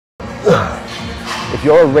If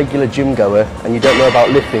you're a regular gym goer and you don't know about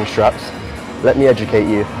lifting straps, let me educate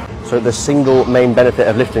you. So the single main benefit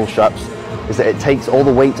of lifting straps is that it takes all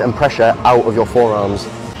the weight and pressure out of your forearms.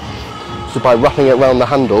 So by wrapping it around the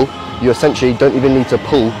handle, you essentially don't even need to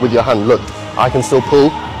pull with your hand. Look, I can still pull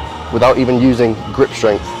without even using grip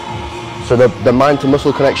strength. So the mind to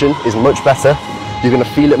muscle connection is much better. You're going to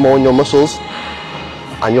feel it more in your muscles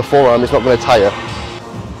and your forearm is not going to tire.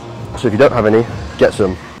 So if you don't have any, get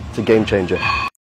some. It's a game changer.